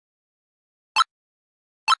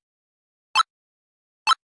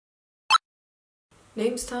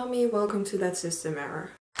Name's Tommy, welcome to That System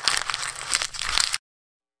Error.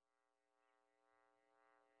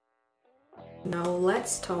 Now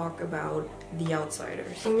let's talk about The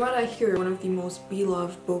Outsiders. From what I hear, one of the most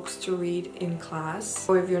beloved books to read in class.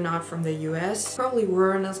 Or if you're not from the US, probably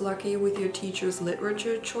weren't as lucky with your teacher's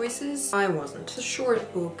literature choices. I wasn't. It's a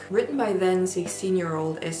short book written by then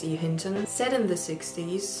 16-year-old S.E. Hinton, set in the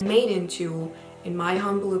 60s, made into, in my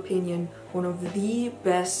humble opinion, one of the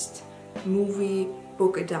best movie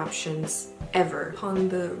book adaptations ever. Upon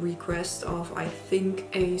the request of, I think,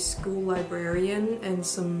 a school librarian and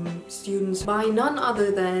some students by none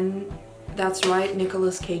other than, that's right,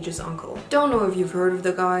 Nicolas Cage's uncle. Don't know if you've heard of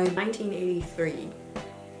the guy. 1983.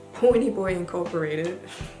 Ponyboy Incorporated.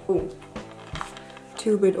 Oh.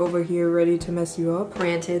 2-bit over here ready to mess you up.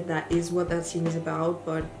 Granted, that is what that scene is about,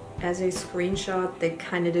 but as a screenshot, they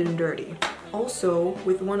kinda did him dirty. Also,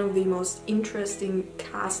 with one of the most interesting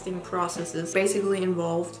casting processes, basically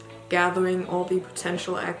involved gathering all the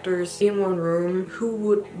potential actors in one room who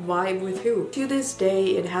would vibe with who. To this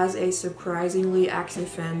day, it has a surprisingly active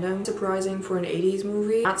fandom. Surprising for an 80s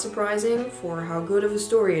movie, not surprising for how good of a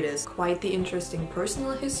story it is. Quite the interesting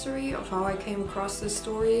personal history of how I came across this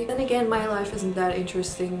story. Then again, my life isn't that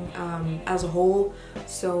interesting as a whole,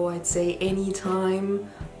 so I'd say anytime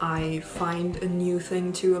I find a new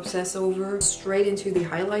thing to obsess over, straight into the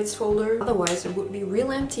highlights folder. Otherwise, it would be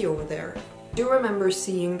real empty over there. I do remember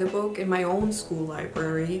seeing the book in my own school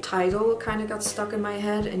library. Title kind of got stuck in my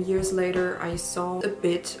head, and years later I saw a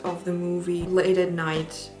bit of the movie late at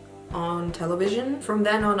night on television. From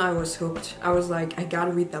then on I was hooked. I was like, I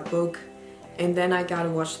gotta read that book, and then I gotta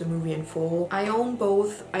watch the movie in full. I own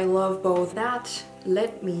both, I love both. That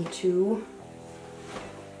led me to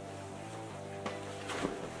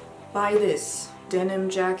buy this. Denim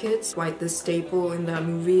jackets, quite the staple in that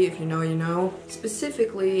movie, if you know, you know.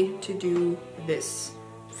 Specifically to do this.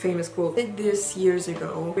 Famous quote. I did this years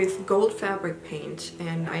ago with gold fabric paint,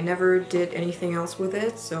 and I never did anything else with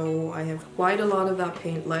it, so I have quite a lot of that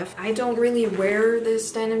paint left. I don't really wear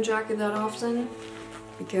this denim jacket that often,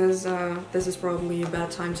 because this is probably a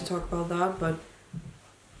bad time to talk about that, but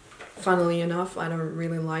funnily enough, I don't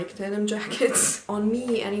really like denim jackets. On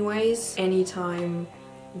me anyways, anytime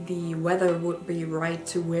the weather would be right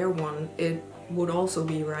to wear one, it would also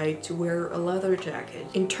be right to wear a leather jacket.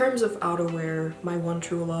 In terms of outerwear, my one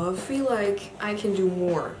true love, I feel like I can do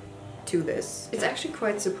more to this. It's actually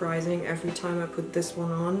quite surprising every time I put this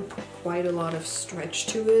one on. Quite a lot of stretch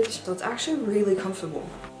to it, so it's actually really comfortable.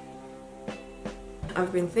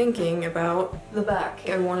 I've been thinking about the back.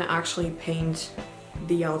 I want to actually paint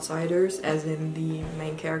The Outsiders, as in the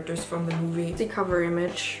main characters from the movie. The cover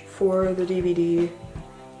image for the DVD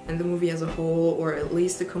and the movie as a whole, or at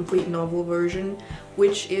least the complete novel version,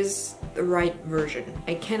 which is the right version.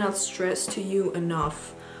 I cannot stress to you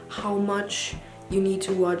enough how much you need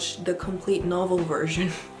to watch the complete novel version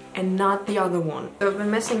and not the other one. So I've been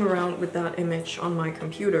messing around with that image on my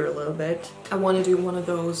computer a little bit. I want to do one of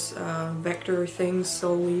those vector things,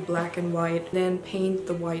 solely black and white, then paint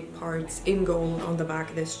the white parts in gold on the back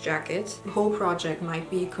of this jacket. The whole project might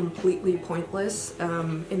be completely pointless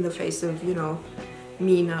in the face of, you know,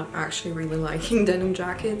 me not actually really liking denim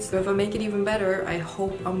jackets. So if I make it even better, I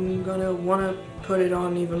hope I'm gonna wanna put it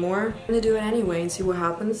on even more. I'm gonna do it anyway and see what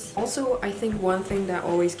happens. Also, I think one thing that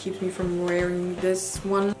always keeps me from wearing this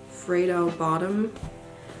one, frayed out bottom,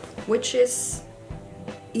 which is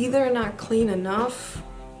either not clean enough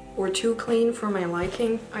or too clean for my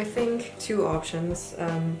liking, I think. Two options,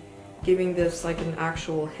 giving this like an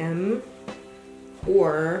actual hem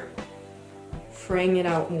or fraying it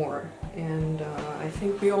out more. And I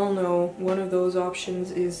think we all know one of those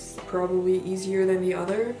options is probably easier than the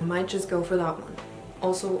other. I might just go for that one.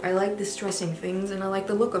 Also, I like distressing things and I like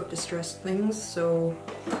the look of distressed things, so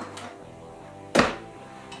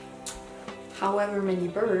however many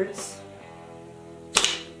birds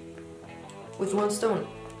with one stone.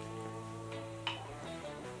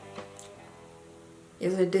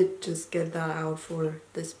 Yes, I did just get that out for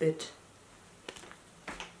this bit.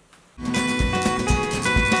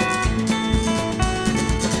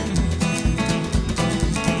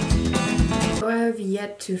 I have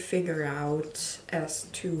yet to figure out as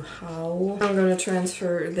to how I'm gonna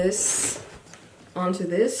transfer this onto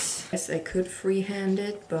this. Yes, I could freehand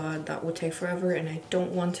it, but that would take forever and I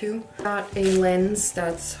don't want to. Got a lens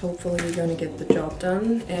that's hopefully gonna get the job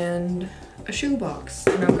done, and a shoebox.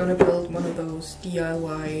 And I'm gonna build one of those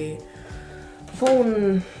DIY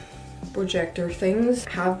phone projector things.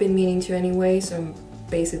 I have been meaning to anyway, so I'm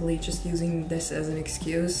basically just using this as an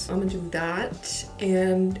excuse. I'm gonna do that,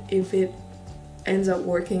 and if it ends up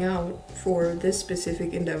working out for this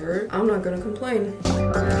specific endeavor, I'm not gonna complain.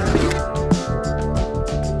 So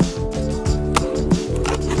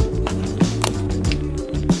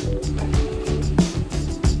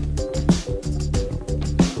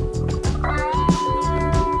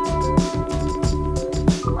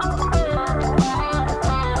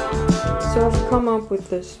I've come up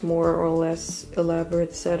with this more or less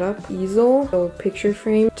elaborate setup. Easel, so picture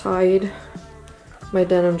frame, tied my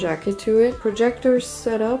denim jacket to it. Projector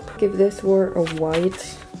setup. If this were a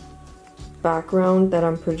white background that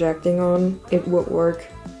I'm projecting on, it would work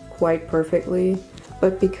quite perfectly.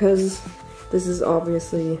 But because this is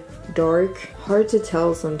obviously dark, hard to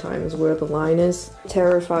tell sometimes where the line is.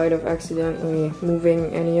 Terrified of accidentally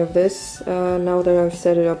moving any of this now that I've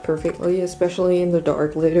set it up perfectly, especially in the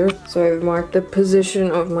dark later. So I've marked the position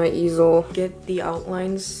of my easel, get the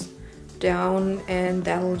outlines down, and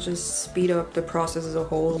that'll just speed up the process as a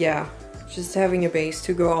whole. Yeah, just having a base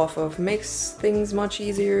to go off of makes things much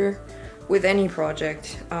easier with any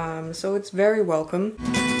project, so it's very welcome.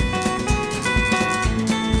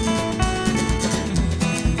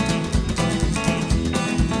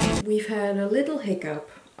 We've had a little hiccup,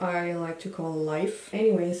 I like to call life.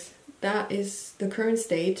 Anyways, that is the current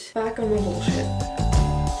state. Back on my bullshit.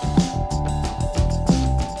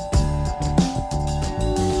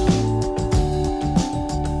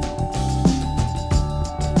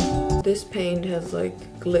 This paint has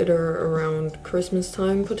like glitter around Christmas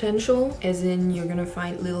time potential, as in you're gonna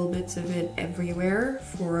find little bits of it everywhere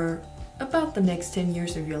for about the next 10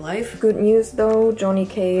 years of your life. Good news though, Johnny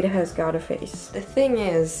Cade has got a face. The thing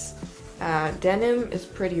is, denim is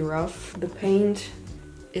pretty rough, the paint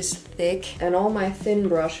is thick, and all my thin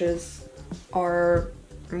brushes are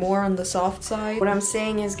more on the soft side. What I'm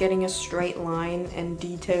saying is getting a straight line and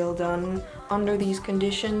detail done under these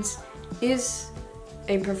conditions is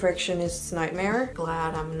a perfectionist's nightmare.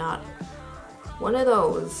 Glad I'm not one of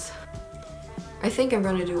those. I think I'm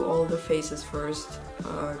gonna do all the faces first,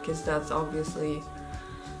 because that's obviously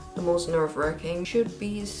the most nerve-wracking. Should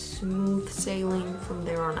be smooth sailing from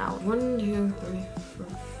there on out. 1, 2, 3, 4.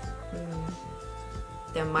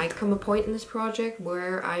 There might come a point in this project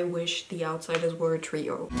where I wish the outsiders were a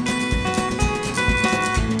trio.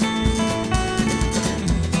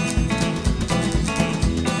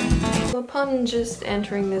 Upon just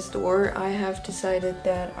entering this door, I have decided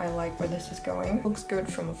that I like where this is going. Looks good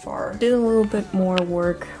from afar. Did a little bit more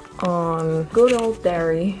work on good old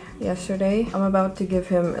Darry yesterday. I'm about to give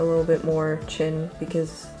him a little bit more chin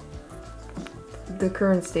because the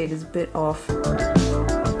current state is a bit off.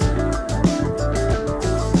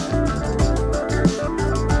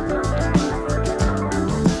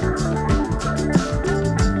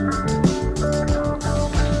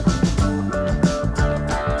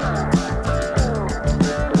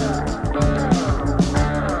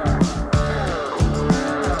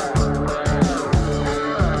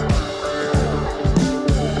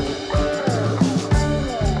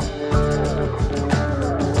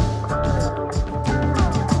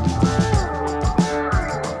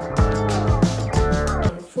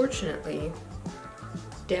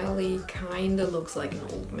 Darry kinda looks like an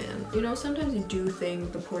old man. You know, sometimes you do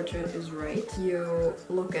think the portrait is right. You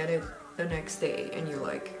look at it the next day and you're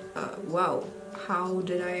like, wow, how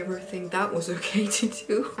did I ever think that was okay to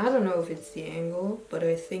do? I don't know if it's the angle, but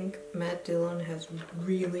I think Matt Dillon has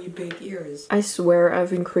really big ears. I swear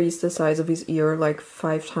I've increased the size of his ear like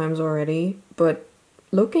 5 times already, but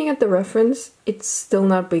looking at the reference, it's still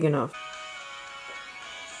not big enough.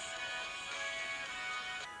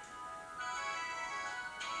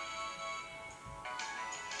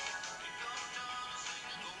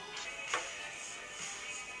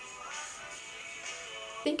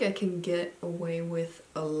 I think I can get away with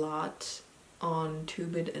a lot on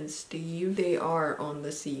 2-Bit and Steve. They are on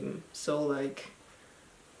the seam, so like,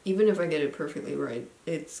 even if I get it perfectly right,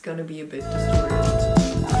 it's gonna be a bit distorted.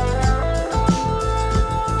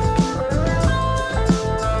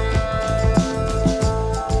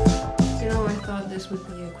 You know, I thought this would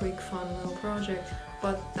be a quick, fun little project,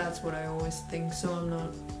 but that's what I always think, so I'm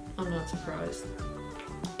not surprised.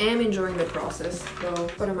 I am enjoying the process though,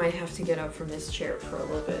 but I might have to get up from this chair for a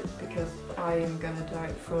little bit because I am gonna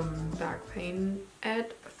die from back pain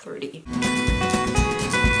at 30.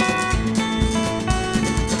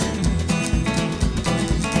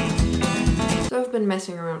 So I've been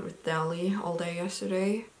messing around with Darry all day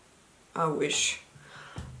yesterday. I wish.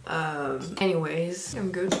 Anyways,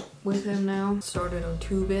 I'm good with him now. Started on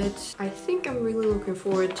 2-Bit. I think I'm really looking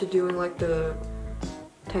forward to doing like the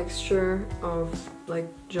texture of like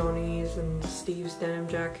Johnny's and Steve's denim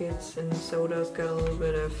jackets, and Soda's got a little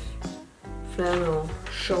bit of flannel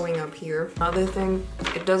showing up here. Another thing,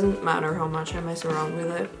 it doesn't matter how much I mess around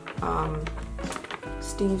with it.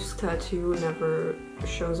 Steve's tattoo never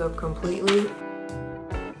shows up completely.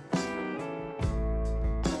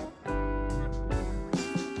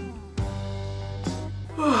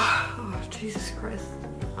 Oh, Jesus Christ.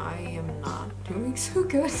 I am not doing so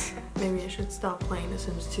good. Maybe I should stop playing The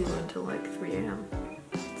Sims 2 until like 3 AM.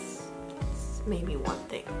 It's maybe one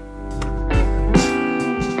thing.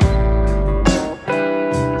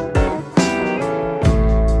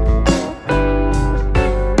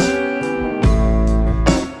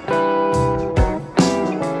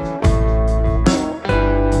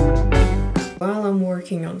 While I'm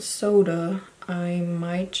working on Soda, I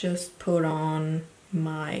might just put on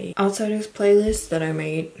my Outsiders playlist that I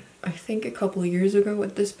made, I think, a couple of years ago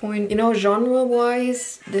at this point. You know,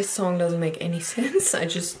 genre-wise, this song doesn't make any sense. I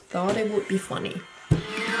just thought it would be funny. I'm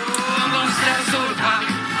gonna sell soda pop.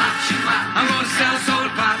 I'm gonna sell soda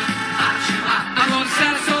pop. I'm gonna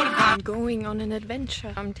sell soda pop. I'm going on an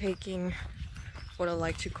adventure. I'm taking what I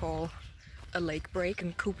like to call a lake break.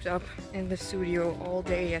 I'm cooped up in the studio all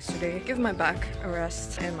day yesterday. Give my back a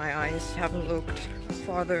rest and my eyes haven't looked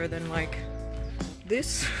farther than like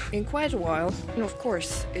this in quite a while. And of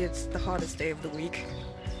course, it's the hottest day of the week.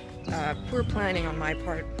 Poor planning on my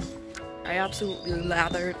part. I absolutely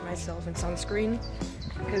lathered myself in sunscreen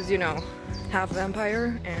because, you know, half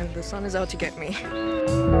vampire and the sun is out to get me.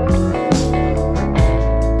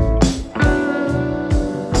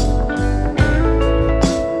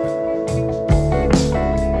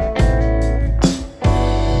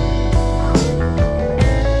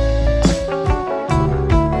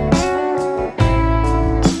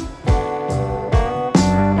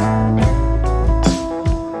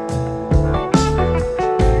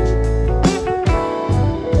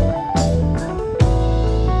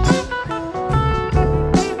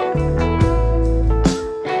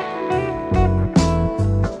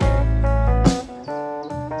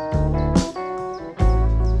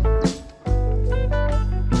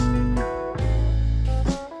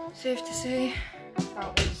 Safe to say,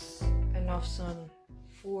 that was enough sun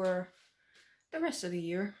for the rest of the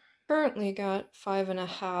year. Currently got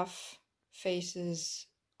 5.5 faces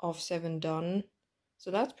of 7 done,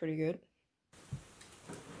 so that's pretty good.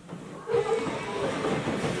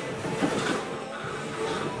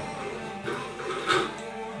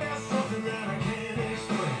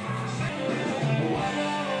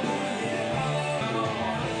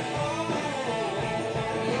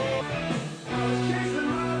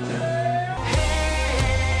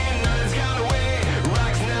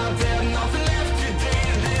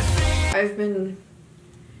 I've been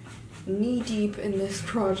knee-deep in this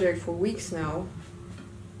project for weeks now.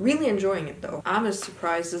 Really enjoying it though. I'm as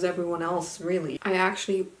surprised as everyone else, really. I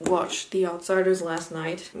actually watched The Outsiders last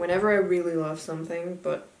night. Whenever I really love something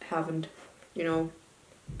but haven't, you know,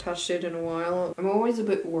 touched it in a while, I'm always a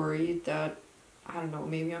bit worried that, I don't know,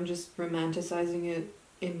 maybe I'm just romanticizing it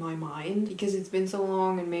in my mind because it's been so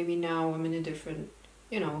long and maybe now I'm in a different,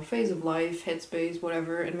 you know, phase of life, headspace,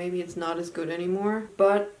 whatever, and maybe it's not as good anymore.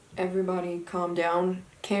 But everybody calm down,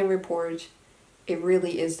 can report it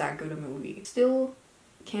really is that good a movie. Still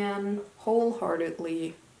can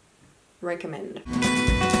wholeheartedly recommend.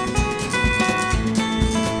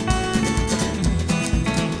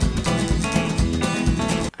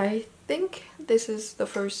 I think this is the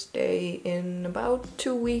first day in about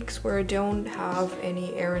 2 weeks where I don't have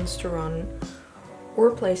any errands to run or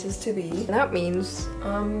places to be. And that means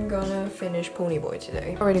I'm gonna finish Ponyboy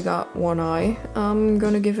today. Already got one eye. I'm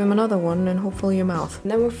gonna give him another one and hopefully a mouth. And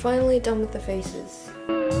then we're finally done with the faces.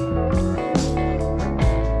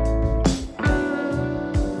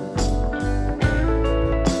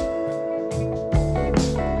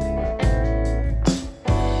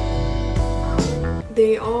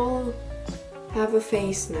 They all have a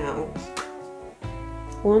face now.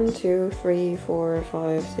 1, 2, 3, 4,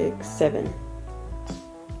 5, 6, 7.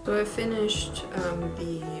 So I finished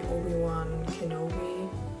the Obi-Wan Kenobi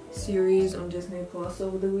series on Disney Plus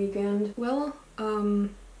over the weekend. Well,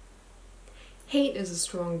 hate is a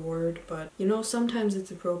strong word, but you know, sometimes it's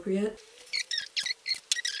appropriate.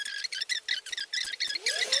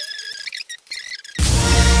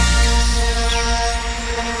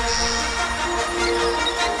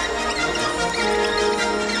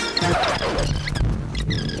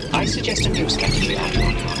 I suggest a new schedule.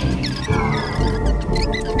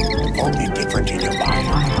 Only different in your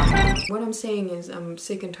mind. What I'm saying is I'm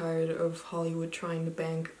sick and tired of Hollywood trying to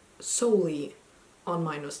bank solely on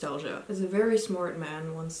my nostalgia. As a very smart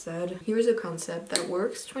man once said, here's a concept that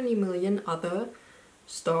works, 20 million other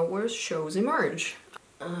Star Wars shows emerge.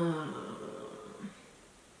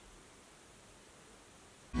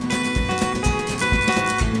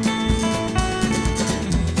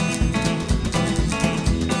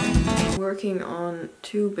 working on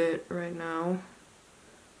 2-bit right now,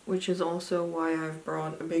 which is also why I've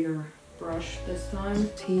brought a bigger brush this time.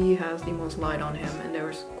 He has the most light on him and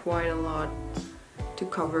there's quite a lot to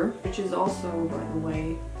cover, which is also, by the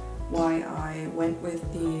way, why I went with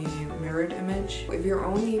the mirrored image. If you're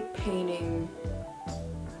only painting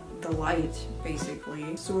the light, basically,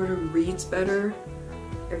 it sort of reads better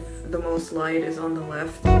if the most light is on the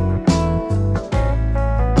left.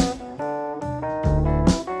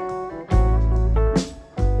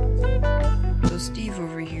 So Steve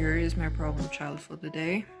over here is my problem child for the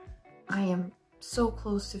day. I am so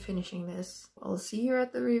close to finishing this. I'll see you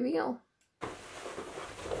at the reveal.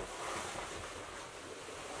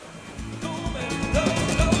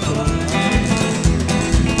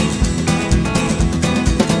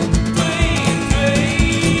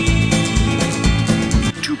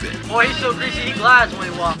 Boy, he's so greasy he glides when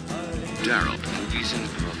he walks. Daryl. Movies and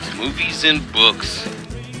books. Movies and books.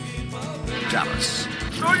 Dallas.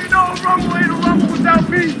 So you know a rumble ain't a rumble without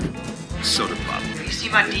me. Sodapop. You see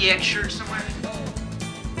my DX shirt somewhere?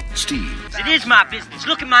 Steve. It is my business.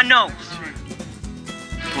 Look at my nose.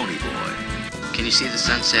 Ponyboy. Can you see the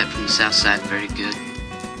sunset from the south side? Very good.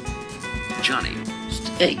 Johnny.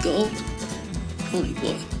 Hey, Gold.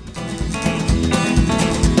 Ponyboy.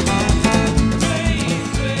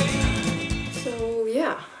 So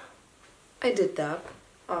yeah, I did that.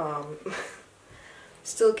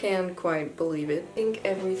 Still can't quite believe it. I think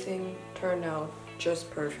everything turned out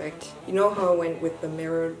just perfect. You know how I went with the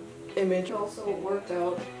mirrored image? Also worked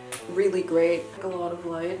out really great. A lot of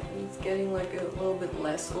light. It's getting like a little bit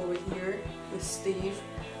less over here with Steve.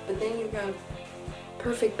 But then you got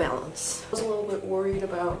perfect balance. I was a little bit worried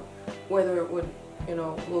about whether it would, you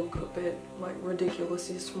know, look a bit like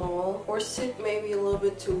ridiculously small or sit maybe a little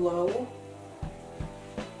bit too low.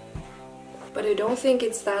 But I don't think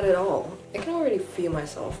it's that at all. I can already feel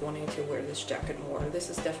myself wanting to wear this jacket more. This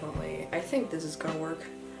is definitely, I think this is gonna work.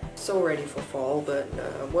 So ready for fall, but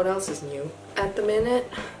what else is new? At the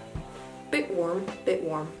minute, bit warm.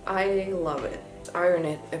 I love it. Iron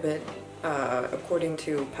it a bit according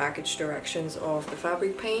to package directions of the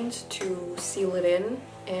fabric paint to seal it in,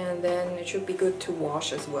 and then it should be good to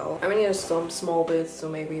wash as well. I mean, there's some small bits, so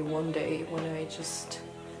maybe one day when I just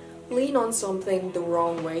lean on something the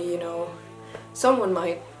wrong way, you know, someone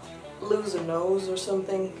might lose a nose or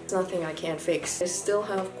something. It's nothing I can't fix. I still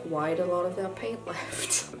have quite a lot of that paint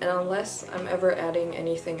left. And unless I'm ever adding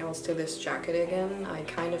anything else to this jacket again, I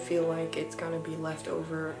kind of feel like it's gonna be left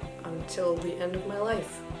over until the end of my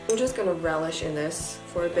life. I'm just gonna relish in this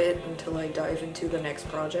for a bit until I dive into the next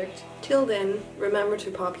project. Till then, remember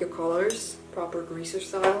to pop your collars, proper greaser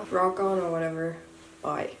style, rock on or whatever.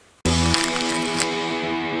 Bye.